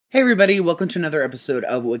Hey everybody, welcome to another episode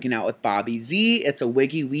of Wigging Out with Bobby Z. It's a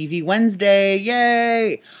Wiggy Weavy Wednesday,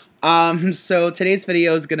 yay! So today's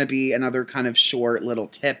video is going to be another kind of short little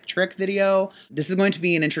tip trick video. This is going to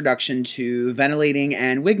be an introduction to ventilating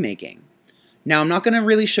and wig making. Now I'm not going to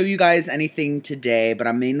really show you guys anything today, but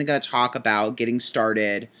I'm mainly going to talk about getting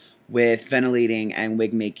started with ventilating and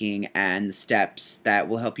wig making and the steps that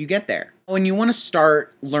will help you get there. When you want to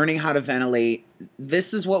start learning how to ventilate,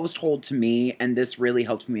 this is what was told to me, and this really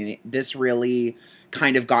helped me. This really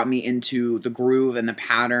kind of got me into the groove and the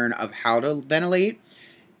pattern of how to ventilate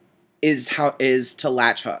is to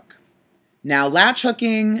latch hook. Now, latch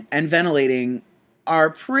hooking and ventilating are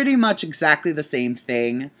pretty much exactly the same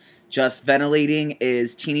thing, just ventilating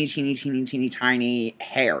is teeny tiny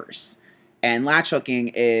hairs, and latch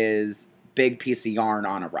hooking is big piece of yarn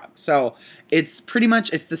on a rug. So it's pretty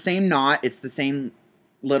much, it's the same knot, it's the same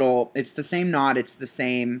knot, it's the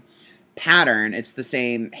same pattern, it's the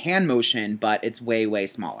same hand motion, but it's way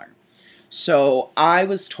smaller. So I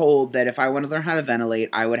was told that if I want to learn how to ventilate,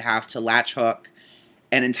 I would have to latch hook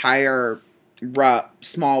an entire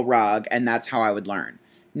small rug, and that's how I would learn.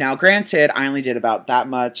 Now, granted, I only did about that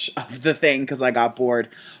much of the thing because I got bored.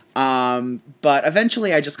 But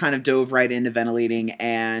eventually I just kind of dove right into ventilating,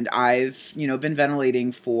 and I've, been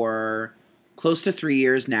ventilating for close to 3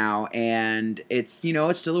 years now, and it's,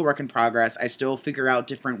 it's still a work in progress. I still figure out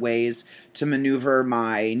different ways to maneuver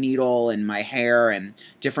my needle and my hair and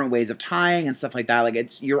different ways of tying and stuff like that.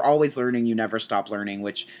 Like, you're always learning, you never stop learning,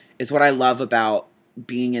 which is what I love about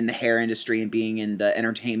being in the hair industry and being in the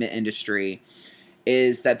entertainment industry,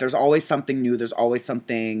 is that there's always something new, there's always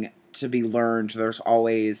something to be learned, there's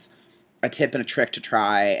always a tip and a trick to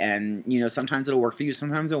try, and sometimes it'll work for you,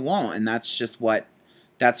 sometimes it won't, and that's just what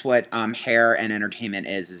hair and entertainment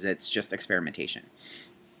is it's just experimentation.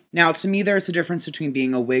 Now, to me, there's a difference between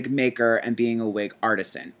being a wig maker and being a wig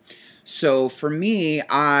artisan. So for me,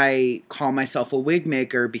 I call myself a wig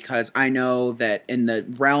maker because I know that in the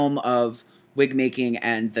realm of wig making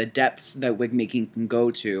and the depths that wig making can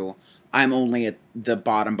go to, I'm only at the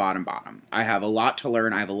bottom. I have a lot to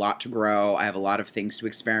learn, I have a lot to grow, I have a lot of things to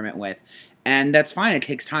experiment with, and that's fine, it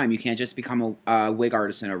takes time. You can't just become a wig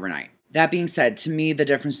artisan overnight. That being said, to me, the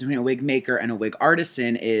difference between a wig maker and a wig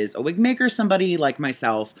artisan is a wig maker is somebody like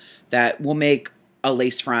myself that will make a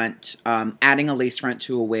lace front, adding a lace front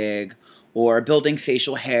to a wig, or building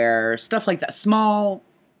facial hair, stuff like that. Small,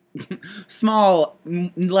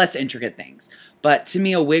 less intricate things. But to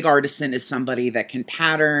me, a wig artisan is somebody that can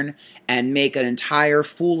pattern and make an entire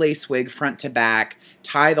full lace wig front to back,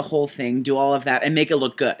 tie the whole thing, do all of that, and make it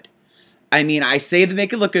look good. I mean, I say to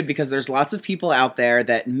make it look good because there's lots of people out there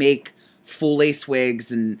that make full lace wigs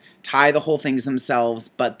and tie the whole things themselves,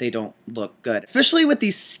 but they don't look good. Especially with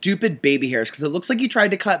these stupid baby hairs, because it looks like you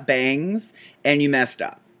tried to cut bangs and you messed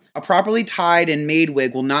up. A properly tied and made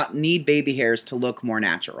wig will not need baby hairs to look more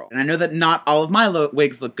natural. And I know that not all of my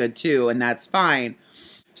wigs look good too, and that's fine.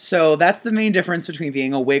 So that's the main difference between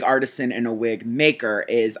being a wig artisan and a wig maker,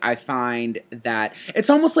 is I find that it's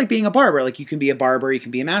almost like being a barber. Like, you can be a barber, you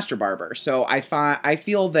can be a master barber. So I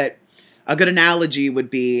feel that a good analogy would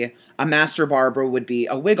be a master barber would be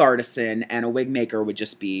a wig artisan and a wig maker would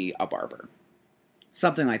just be a barber.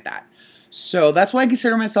 Something like that. So that's why I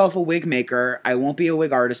consider myself a wig maker. I won't be a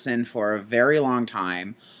wig artisan for a very long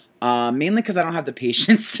time. Mainly because I don't have the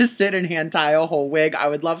patience to sit and hand tie a whole wig. I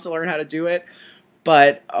would love to learn how to do it.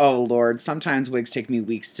 But, oh Lord, sometimes wigs take me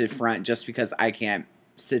weeks to front just because I can't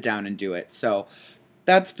sit down and do it. So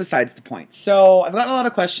that's besides the point. So I've got a lot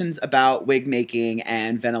of questions about wig making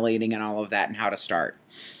and ventilating and all of that and how to start.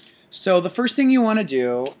 So the first thing you want to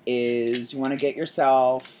do is you want to get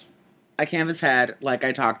yourself a canvas head, like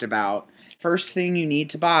I talked about. First thing you need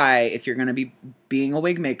to buy if you're going to be being a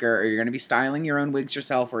wig maker, or you're going to be styling your own wigs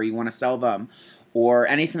yourself, or you want to sell them, or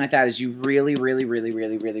anything like that, is you really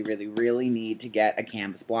need to get a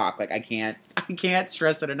canvas block. Like, I can't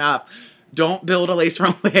stress it enough. Don't build a lace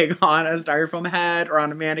front wig on a styrofoam head or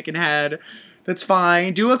on a mannequin head. That's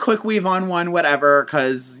fine. Do a quick weave on one, whatever,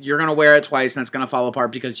 because you're going to wear it twice and it's going to fall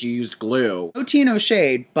apart because you used glue. No tea, no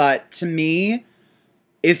shade, but to me,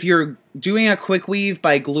 if you're doing a quick weave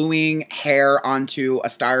by gluing hair onto a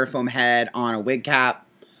styrofoam head on a wig cap,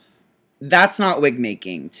 that's not wig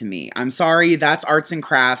making to me. I'm sorry, that's arts and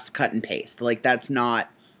crafts cut and paste. Like, that's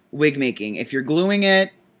not wig making. If you're gluing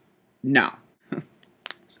it, no.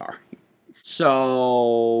 Sorry.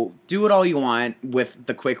 So do it all you want with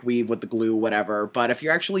the quick weave, with the glue, whatever. But if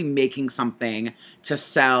you're actually making something to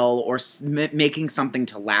sell or making something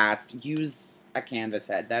to last, use a canvas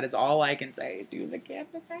head. That is all I can say. Use a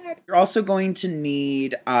canvas head. You're also going to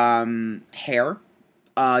need hair.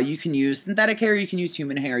 You can use synthetic hair, you can use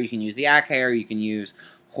human hair, you can use yak hair, you can use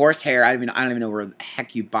horse hair. I don't even know where the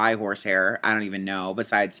heck you buy horse hair. I don't even know.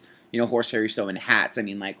 Besides, horse hair you sew in hats. I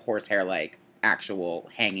mean, like, horse hair, like, actual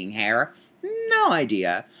hanging hair. No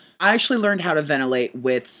idea. I actually learned how to ventilate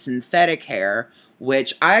with synthetic hair,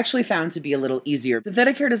 which I actually found to be a little easier.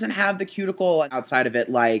 Synthetic hair doesn't have the cuticle outside of it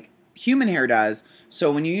like human hair does,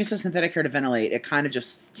 so when you use a synthetic hair to ventilate, it kind of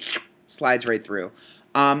just slides right through.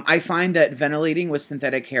 I find that ventilating with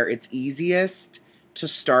synthetic hair, it's easiest to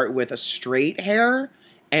start with a straight hair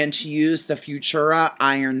and to use the Futura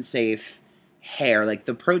Iron Safe hair. Like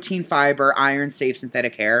the protein fiber, iron safe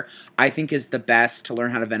synthetic hair, I think is the best to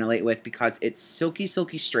learn how to ventilate with because it's silky,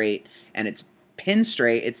 silky straight and it's pin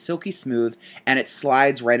straight, it's silky smooth, and it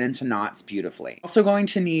slides right into knots beautifully. Also going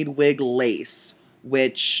to need wig lace,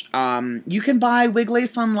 which you can buy wig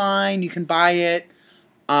lace online, you can buy it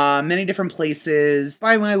many different places.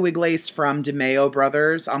 Buy my wig lace from DeMeo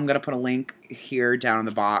Brothers. I'm going to put a link here down in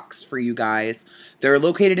the box for you guys. They're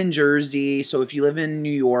located in Jersey, so if you live in New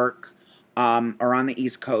York or on the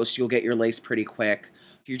East Coast, you'll get your lace pretty quick.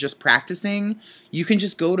 If you're just practicing, you can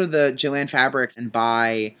just go to the Joann Fabrics and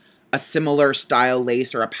buy a similar style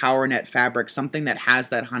lace or a power net fabric, something that has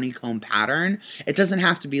that honeycomb pattern. It doesn't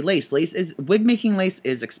have to be lace. Wig making lace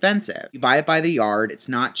is expensive. You buy it by the yard. It's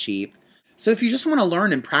not cheap. So if you just want to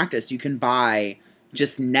learn and practice, you can buy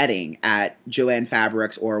just netting at Joann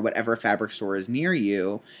Fabrics or whatever fabric store is near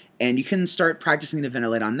you, and you can start practicing to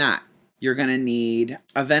ventilate on that. You're going to need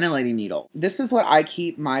a ventilating needle. This is what I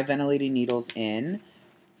keep my ventilating needles in,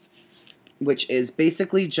 which is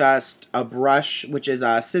basically just a brush, which is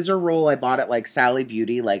a scissor roll. I bought it like Sally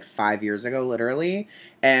Beauty like 5 years ago, literally.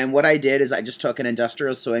 And what I did is I just took an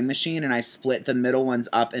industrial sewing machine and I split the middle ones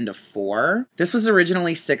up into 4. This was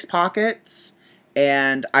originally 6 pockets,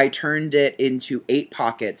 and I turned it into 8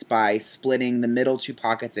 pockets by splitting the middle 2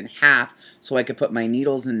 pockets in half so I could put my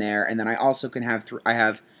needles in there. And then I also can have, I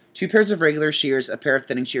have 2 pairs of regular shears, a pair of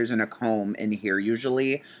thinning shears, and a comb in here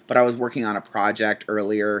usually, but I was working on a project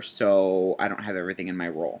earlier, so I don't have everything in my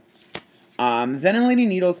roll. Ventilating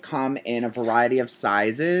needles come in a variety of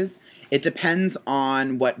sizes. It depends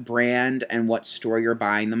on what brand and what store you're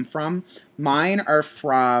buying them from. Mine are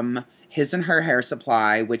from His and Her Hair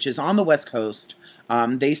Supply, which is on the West Coast.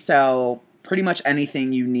 They sell pretty much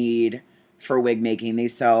anything you need for wig making. They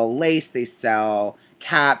sell lace, they sell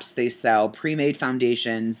caps, they sell pre-made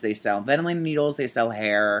foundations, they sell ventilating needles, they sell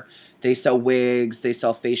hair, they sell wigs, they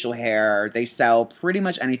sell facial hair, they sell pretty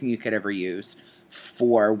much anything you could ever use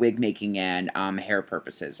for wig making and hair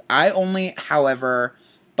purposes. I only, however,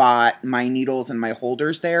 bought my needles and my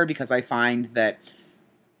holders there because I find that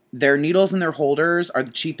their needles and their holders are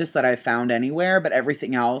the cheapest that I've found anywhere, but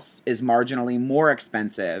everything else is marginally more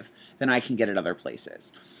expensive than I can get at other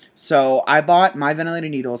places. So I bought my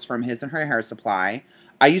ventilating needles from His and Her Hair Supply.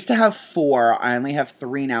 I used to have 4. I only have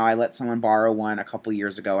 3 now. I let someone borrow one a couple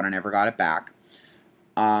years ago and I never got it back.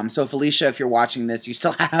 So Felicia, if you're watching this, you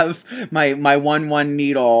still have my 1-1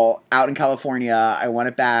 needle out in California. I want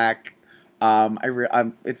it back.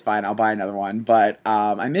 It's fine. I'll buy another one. But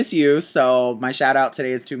I miss you. So my shout out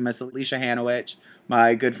today is to Miss Alicia Hanowich,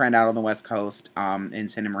 my good friend out on the West Coast in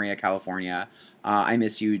Santa Maria, California. I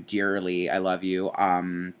miss you dearly. I love you.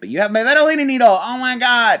 But you have my ventilating needle. Oh my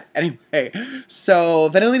God. Anyway, so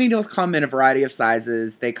ventilating needles come in a variety of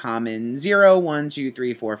sizes. They come in 0, 1, 2,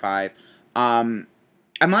 3, 4, 5.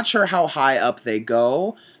 I'm not sure how high up they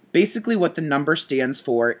go. Basically, what the number stands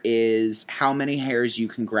for is how many hairs you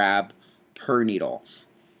can grab per needle.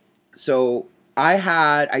 So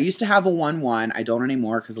I used to have a 1-1. I don't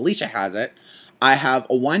anymore because Alicia has it. I have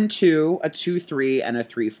a 1-2, a 2-3, and a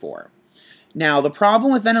 3-4. Now, the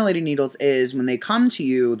problem with ventilating needles is when they come to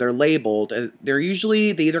you, they're labeled.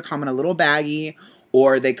 They either come in a little baggie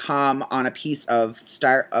or they come on a piece of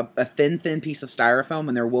a thin piece of styrofoam,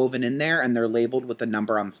 and they're woven in there and they're labeled with the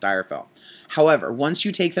number on the styrofoam. However, once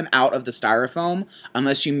you take them out of the styrofoam,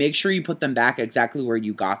 unless you make sure you put them back exactly where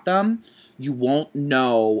you got them, you won't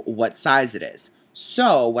know what size it is.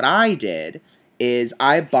 So what I did is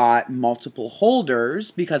I bought multiple holders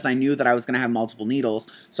because I knew that I was going to have multiple needles.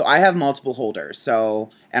 So I have multiple holders.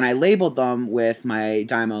 And I labeled them with my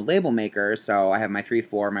Dymo label maker. So I have my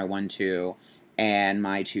 3-4, my 1-2, and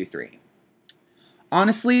my 2-3.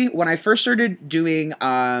 Honestly, when I first started doing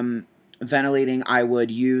ventilating, I would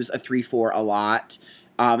use a 3-4 a lot,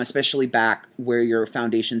 especially back where your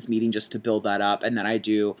foundation's meeting, just to build that up. And then I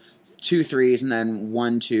do 2-3s and then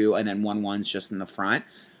 1-2 and then 1-1s just in the front.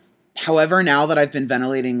 However, now that I've been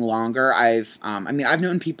ventilating longer, I've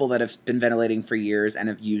known people that have been ventilating for years and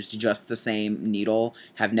have used just the same needle,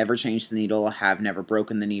 have never changed the needle, have never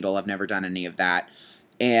broken the needle, have never done any of that.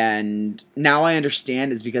 And now I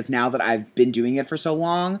understand is because now that I've been doing it for so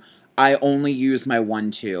long, I only use my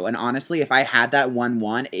 1-2. And honestly, if I had that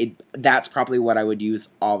 1-1, that's probably what I would use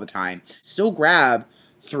all the time. Still grab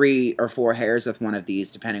 3 or 4 hairs with one of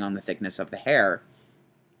these, depending on the thickness of the hair.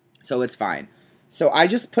 So it's fine. So I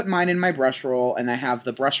just put mine in my brush roll, and I have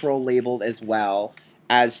the brush roll labeled as well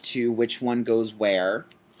as to which one goes where.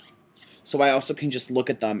 So I also can just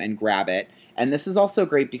look at them and grab it. And this is also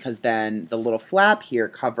great because then the little flap here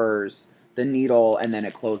covers the needle, and then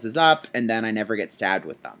it closes up, and then I never get stabbed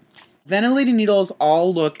with them. Ventilating needles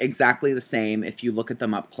all look exactly the same if you look at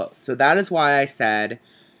them up close. So that is why I said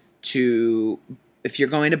if you're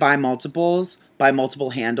going to buy multiple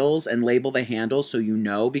handles and label the handles so you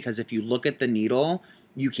know, because if you look at the needle,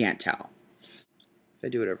 you can't tell. If I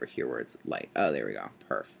do it over here where it's light. Oh, there we go.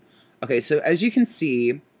 Perf. Okay, so as you can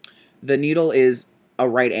see, the needle is a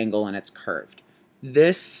right angle and it's curved.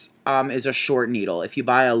 This is a short needle. If you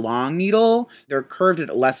buy a long needle, they're curved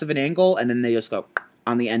at less of an angle, and then they just go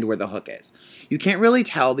on the end where the hook is. You can't really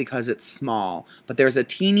tell because it's small, but there's a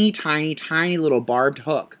teeny, tiny, tiny little barbed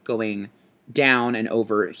hook going down and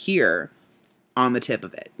over here on the tip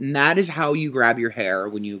of it. And that is how you grab your hair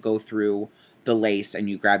when you go through the lace and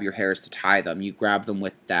you grab your hairs to tie them. You grab them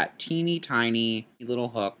with that teeny, tiny little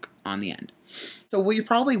hook on the end. So what you're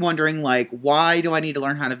probably wondering, like, why do I need to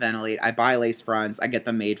learn how to ventilate? I buy lace fronts. I get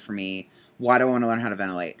them made for me. Why do I want to learn how to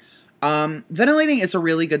ventilate? Ventilating is a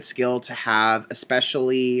really good skill to have,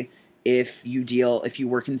 especially if you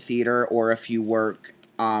work in theater or if you work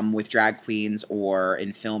with drag queens or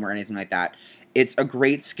in film or anything like that. It's a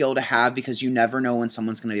great skill to have because you never know when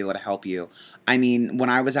someone's going to be able to help you. I mean, when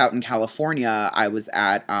I was out in California, I was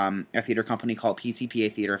at a theater company called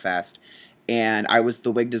PCPA Theater Fest, and I was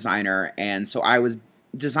the wig designer, and so I was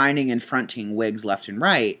designing and fronting wigs left and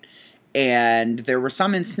right, and there were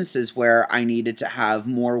some instances where I needed to have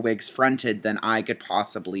more wigs fronted than I could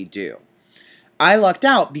possibly do. I lucked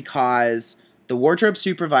out because the wardrobe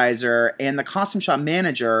supervisor and the costume shop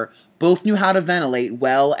manager both knew how to ventilate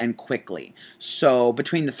well and quickly. So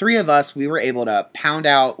between the 3 of us, we were able to pound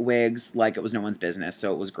out wigs like it was no one's business,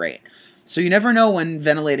 so it was great. So you never know when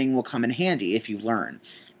ventilating will come in handy if you learn.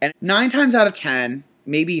 And 9 times out of 10,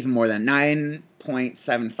 maybe even more than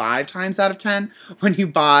 9.75 times out of 10, when you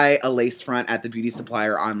buy a lace front at the beauty supply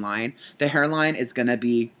or online, the hairline is going to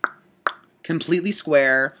be completely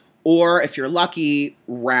square, or if you're lucky,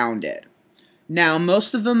 rounded. Now,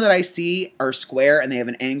 most of them that I see are square and they have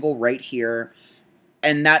an angle right here,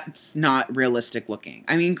 and that's not realistic looking.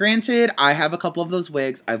 I mean, granted, I have a couple of those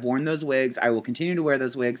wigs. I've worn those wigs. I will continue to wear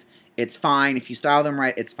those wigs. It's fine. If you style them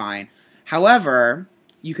right, it's fine. However,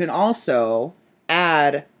 you can also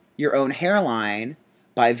add your own hairline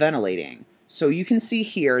by ventilating. So you can see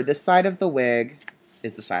here, this side of the wig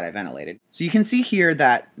is the side I ventilated. So you can see here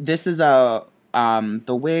that this is the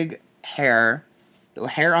wig hair. The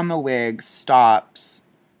hair on the wig stops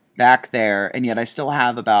back there, and yet I still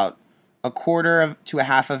have about 1/4 to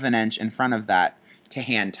 1/2 of an inch in front of that to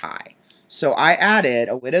hand tie. So I added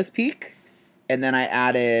a widow's peak, and then I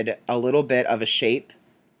added a little bit of a shape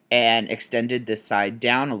and extended this side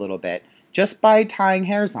down a little bit just by tying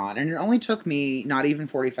hairs on. And it only took me not even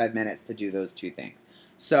 45 minutes to do those 2 things.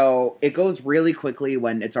 So it goes really quickly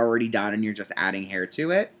when it's already done and you're just adding hair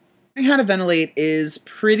to it. Learning how to ventilate is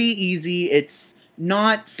pretty easy. It's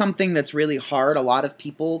not something that's really hard. A lot of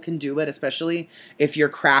people can do it, especially if you're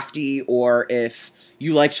crafty or if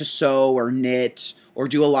you like to sew or knit or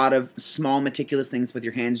do a lot of small meticulous things with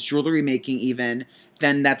your hands, jewelry making even,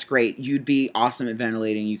 then that's great. You'd be awesome at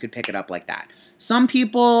ventilating. You could pick it up like that. Some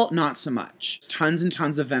people, not so much. There's tons and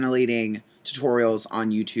tons of ventilating tutorials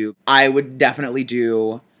on YouTube. I would definitely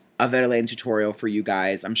do a ventilating tutorial for you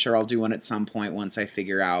guys. I'm sure I'll do one at some point once I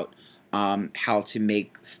figure out how to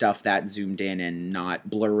make stuff that zoomed in and not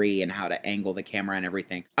blurry and how to angle the camera and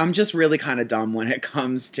everything. I'm just really kind of dumb when it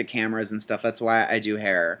comes to cameras and stuff. That's why I do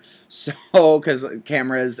hair. So, because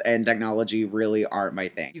cameras and technology really aren't my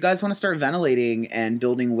thing. You guys want to start ventilating and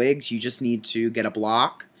building wigs, you just need to get a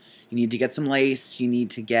block. You need to get some lace, you need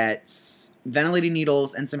to get ventilating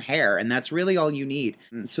needles and some hair, and that's really all you need.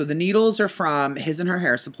 So the needles are from His and Her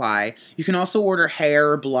Hair Supply. You can also order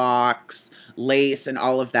hair blocks, lace, and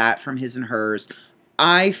all of that from His and Hers.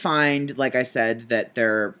 I find, like I said, that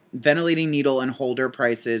their ventilating needle and holder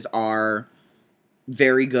prices are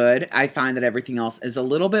very good. I find that everything else is a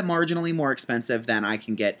little bit marginally more expensive than I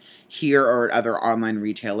can get here or at other online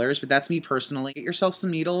retailers, but that's me personally. Get yourself some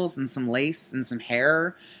needles and some lace and some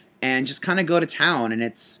hair, and just kind of go to town. And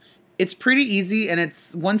it's pretty easy, and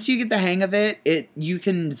it's once you get the hang of it, you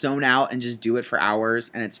can zone out and just do it for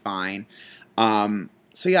hours, and it's fine.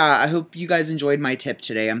 So yeah, I hope you guys enjoyed my tip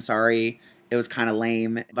today. I'm sorry it was kind of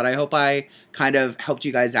lame, but I hope I kind of helped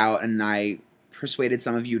you guys out and I persuaded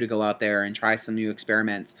some of you to go out there and try some new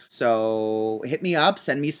experiments. So hit me up,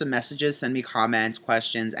 send me some messages, send me comments,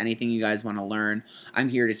 questions, anything you guys want to learn. I'm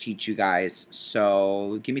here to teach you guys.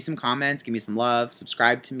 So give me some comments, give me some love,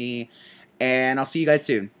 subscribe to me, and I'll see you guys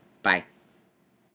soon. Bye.